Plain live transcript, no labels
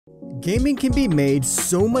Gaming can be made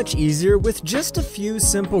so much easier with just a few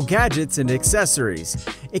simple gadgets and accessories.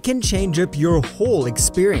 It can change up your whole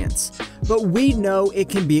experience. But we know it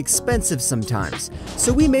can be expensive sometimes,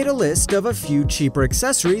 so we made a list of a few cheaper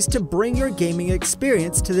accessories to bring your gaming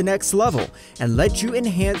experience to the next level and let you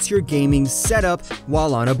enhance your gaming setup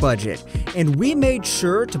while on a budget. And we made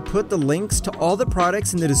sure to put the links to all the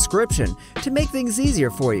products in the description to make things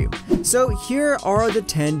easier for you. So here are the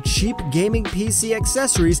 10 cheap gaming PC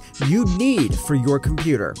accessories you need for your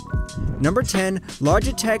computer. Number 10.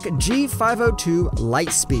 Logitech G502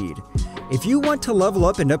 Lightspeed. If you want to level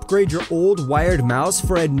up and upgrade your old wired mouse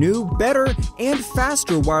for a new, better, and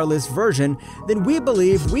faster wireless version, then we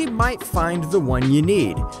believe we might find the one you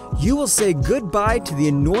need. You will say goodbye to the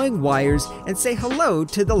annoying wires and say hello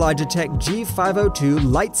to the Logitech G502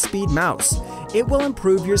 Lightspeed mouse. It will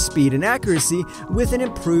improve your speed and accuracy with an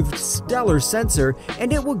improved stellar sensor,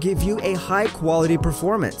 and it will give you a high-quality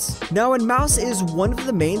performance. Now, a mouse is one of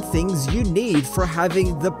the main things you need for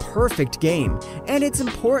having the perfect game, and it's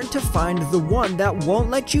important to find the one that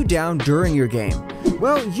won't let you down during your game.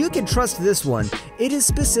 Well, you can trust this one. It is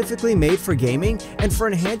specifically made for gaming and for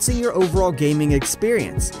enhancing your overall gaming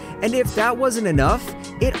experience. And if that wasn't enough,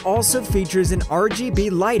 it also features an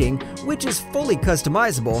RGB lighting, which is fully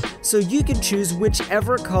customizable, so you can choose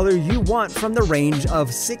whichever color you want from the range of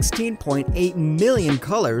 16.8 million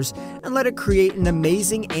colors and let it create an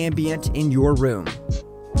amazing ambient in your room.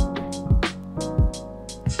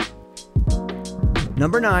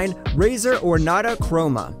 Number 9. Razer Ornata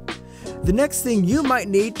Chroma. The next thing you might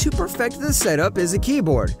need to perfect the setup is a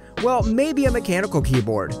keyboard. Well, maybe a mechanical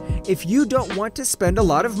keyboard. If you don't want to spend a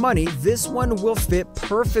lot of money, this one will fit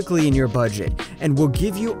perfectly in your budget and will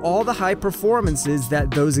give you all the high performances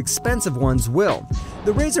that those expensive ones will.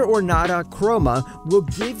 The Razer Ornata Chroma will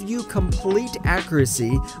give you complete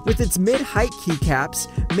accuracy with its mid-height keycaps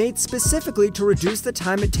made specifically to reduce the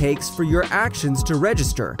time it takes for your actions to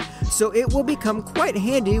register, so it will become quite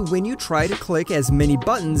handy when you try to click as many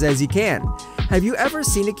buttons as you can. Have you ever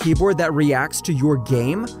seen a keyboard that reacts to your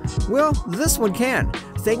game? Well, this one can,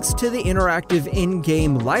 thanks to the interactive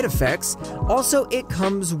in-game light effects. Also, it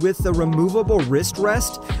comes with a removable wrist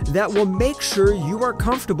rest that will make sure you are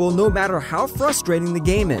comfortable no matter how frustrating the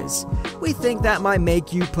game is. We think that might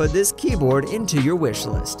make you put this keyboard into your wish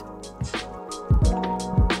list.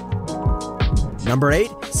 Number 8.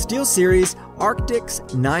 Steelseries Arctis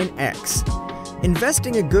 9X.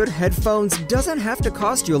 Investing in good headphones doesn't have to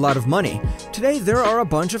cost you a lot of money. Today, there are a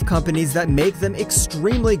bunch of companies that make them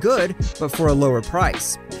extremely good, but for a lower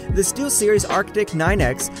price. The Steelseries Arctis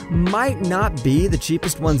 9X might not be the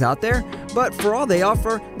cheapest ones out there, but for all they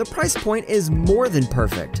offer, the price point is more than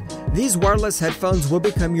perfect. These wireless headphones will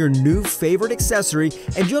become your new favorite accessory,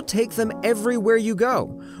 and you'll take them everywhere you go.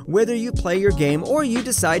 Whether you play your game or you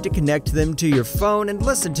decide to connect them to your phone and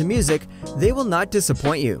listen to music, they will not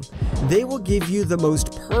disappoint you. They will give you the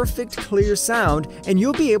most perfect clear sound, and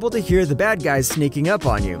you'll be able to hear the bad guys sneaking up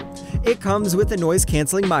on you. It comes with a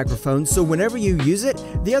noise-canceling microphone, so whenever you use it,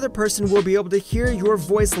 the other person will be able to hear your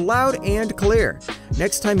voice loud and clear.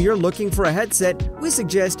 Next time you're looking for a headset, we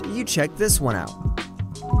suggest you check this one out.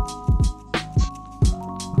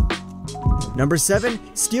 Number 7.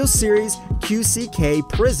 Steelseries QCK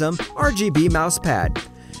Prism RGB Mousepad.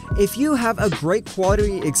 If you have a great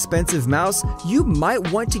quality, expensive mouse, you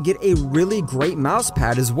might want to get a really great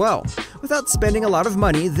mousepad as well. Without spending a lot of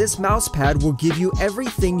money, this mousepad will give you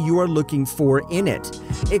everything you are looking for in it.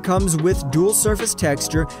 It comes with dual surface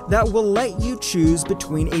texture that will let you choose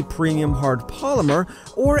between a premium hard polymer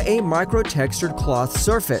or a micro-textured cloth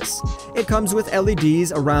surface. It comes with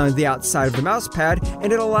LEDs around the outside of the mousepad,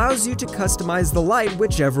 and it allows you to customize the light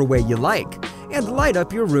whichever way you like, and light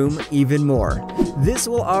up your room even more. This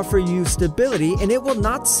will offer you stability, and it will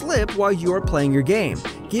not slip while you are playing your game,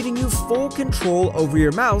 giving you full control over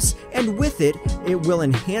your mouse, and with it, it will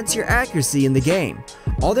enhance your accuracy in the game.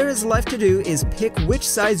 All there is left to do is pick which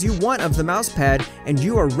size you want of the mousepad, and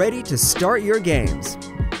you are ready to start your games.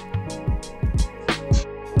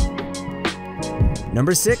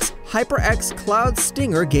 Number 6. Hyperx Cloud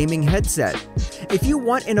Stinger Gaming Headset. If you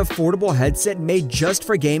want an affordable headset made just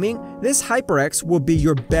for gaming, this Hyperx will be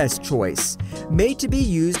your best choice. Made to be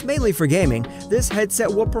used mainly for gaming, this headset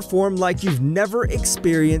will perform like you've never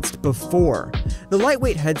experienced before. The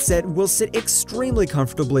lightweight headset will sit extremely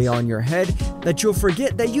comfortably on your head that you'll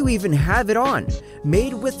forget that you even have it on.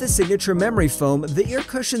 Made with the signature memory foam, the ear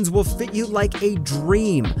cushions will fit you like a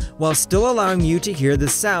dream, while still allowing you to hear the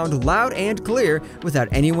sound loud and clear without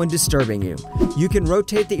anyone disturbing you. You can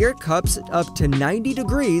rotate the ear cups up to 90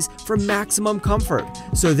 degrees for maximum comfort,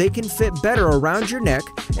 so they can fit better around your neck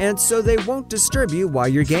and so they won't disturb you while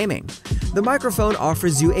you're gaming. The microphone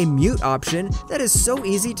offers you a mute option that is so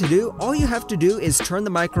easy to do. All you have to do is turn the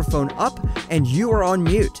microphone up and you are on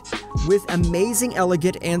mute. With amazing,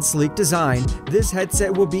 elegant, and sleek design, this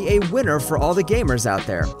headset will be a winner for all the gamers out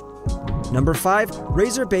there. Number 5.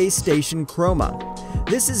 Razer Base Station Chroma.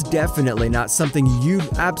 This is definitely not something you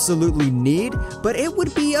absolutely need, but it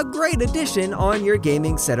would be a great addition on your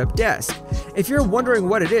gaming setup desk. If you're wondering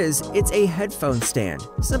what it is, it's a headphone stand.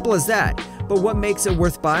 Simple as that. But what makes it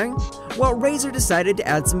worth buying? Well, Razer decided to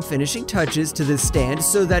add some finishing touches to this stand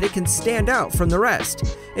so that it can stand out from the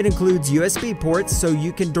rest. It includes USB ports so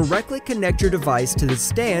you can directly connect your device to the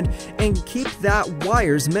stand and keep that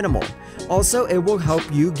wires minimal. Also, it will help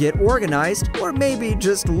you get organized or maybe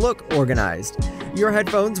just look organized. Your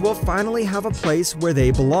headphones will finally have a place where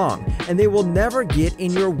they belong, and they will never get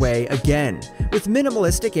in your way again. With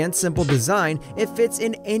minimalistic and simple design, it fits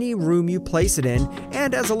in any room you place it in,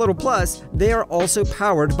 and as a little plus, they are also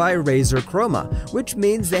powered by Razer Chroma, which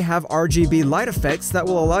means they have RGB light effects that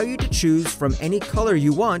will allow you to choose from any color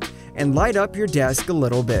you want and light up your desk a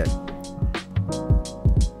little bit.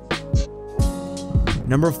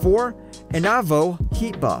 Number 4. Envavo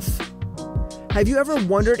Heatbuff. Have you ever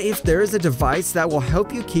wondered if there is a device that will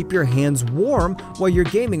help you keep your hands warm while you're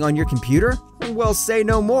gaming on your computer? Well, say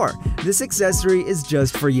no more. This accessory is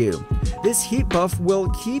just for you. This heat buff will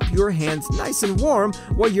keep your hands nice and warm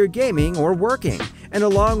while you're gaming or working, and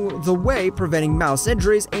along the way preventing mouse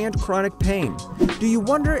injuries and chronic pain. Do you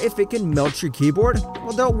wonder if it can melt your keyboard?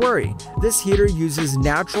 Well, don't worry. This heater uses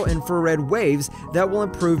natural infrared waves that will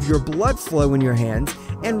improve your blood flow in your hands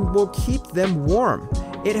and will keep them warm.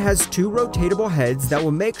 It has 2 rotatable heads that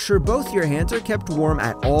will make sure both your hands are kept warm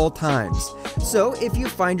at all times. So if you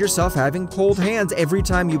find yourself having cold hands every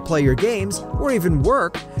time you play your games or even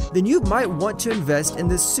work, then you might want to invest in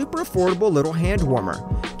this super affordable little hand warmer.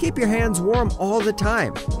 Keep your hands warm all the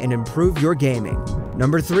time and improve your gaming.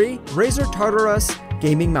 Number 3. Razer Tartarus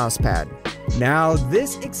Gaming Mousepad. Now,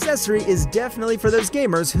 this accessory is definitely for those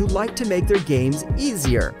gamers who like to make their games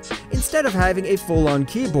easier. Instead of having a full-on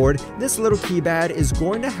keyboard, this little keypad is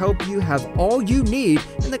going to help you have all you need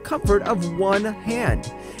in the comfort of one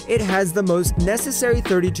hand. It has the most necessary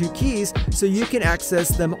 32 keys, so you can access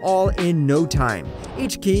them all in no time.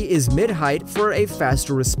 Each key is mid-height for a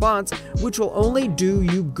faster response, which will only do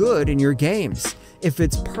you good in your games. It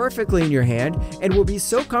fits perfectly in your hand and will be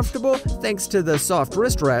so comfortable thanks to the soft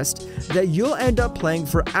wrist rest that you'll end up playing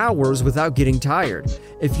for hours without getting tired.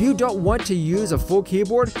 If you don't want to use a full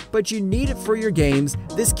keyboard but you need it for your games,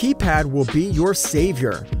 this keypad will be your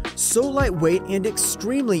savior. So lightweight and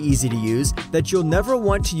extremely easy to use that you'll never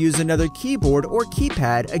want to use another keyboard or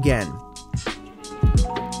keypad again.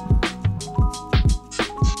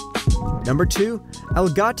 Number 2.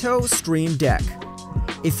 Elgato Stream Deck.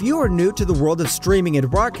 If you are new to the world of streaming and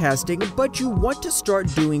broadcasting, but you want to start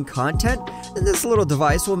doing content, then this little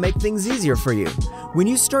device will make things easier for you. When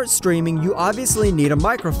you start streaming, you obviously need a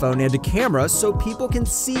microphone and a camera so people can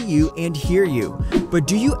see you and hear you. But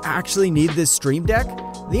do you actually need this stream deck?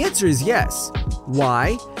 The answer is yes.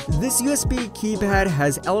 Why? This USB keypad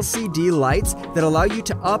has LCD lights that allow you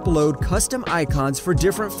to upload custom icons for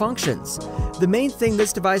different functions. The main thing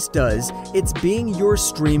this device does, it's being your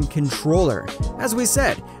stream controller. As we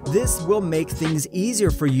said, this will make things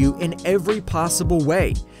easier for you in every possible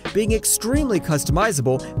way. Being extremely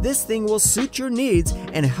customizable, this thing will suit your needs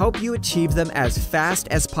and help you achieve them as fast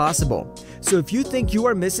as possible. So if you think you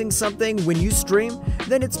are missing something when you stream,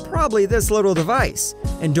 then it's probably this little device.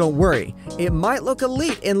 And don't worry, it might look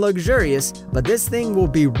elite and luxurious, but this thing will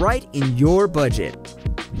be right in your budget.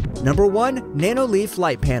 Number 1. Nanoleaf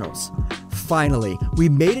Light Panels. Finally, we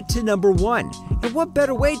made it to number 1, and what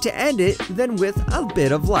better way to end it than with a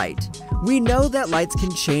bit of light? We know that lights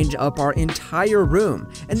can change up our entire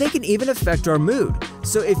room, and they can even affect our mood.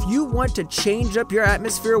 So if you want to change up your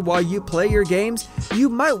atmosphere while you play your games, you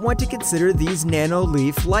might want to consider these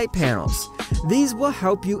Nanoleaf light panels. These will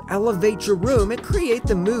help you elevate your room and create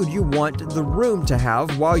the mood you want the room to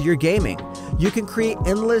have while you're gaming. You can create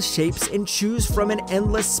endless shapes and choose from an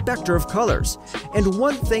endless spectrum of colors. And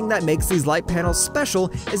one thing that makes these light panels special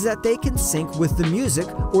is that they can sync with the music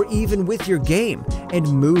or even with your game and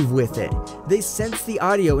move with it. They sense the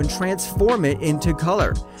audio and transform it into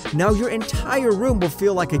color. Now your entire room will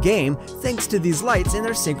feel like a game thanks to these lights and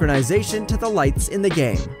their synchronization to the lights in the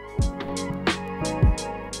game.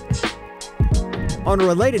 On a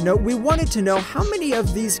related note, we wanted to know how many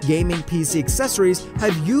of these gaming PC accessories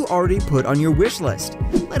have you already put on your wish list?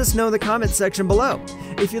 Let us know in the comments section below.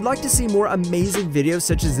 If you'd like to see more amazing videos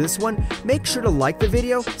such as this one, make sure to like the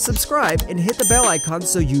video, subscribe, and hit the bell icon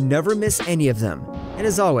so you never miss any of them. And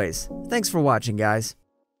as always, thanks for watching, guys.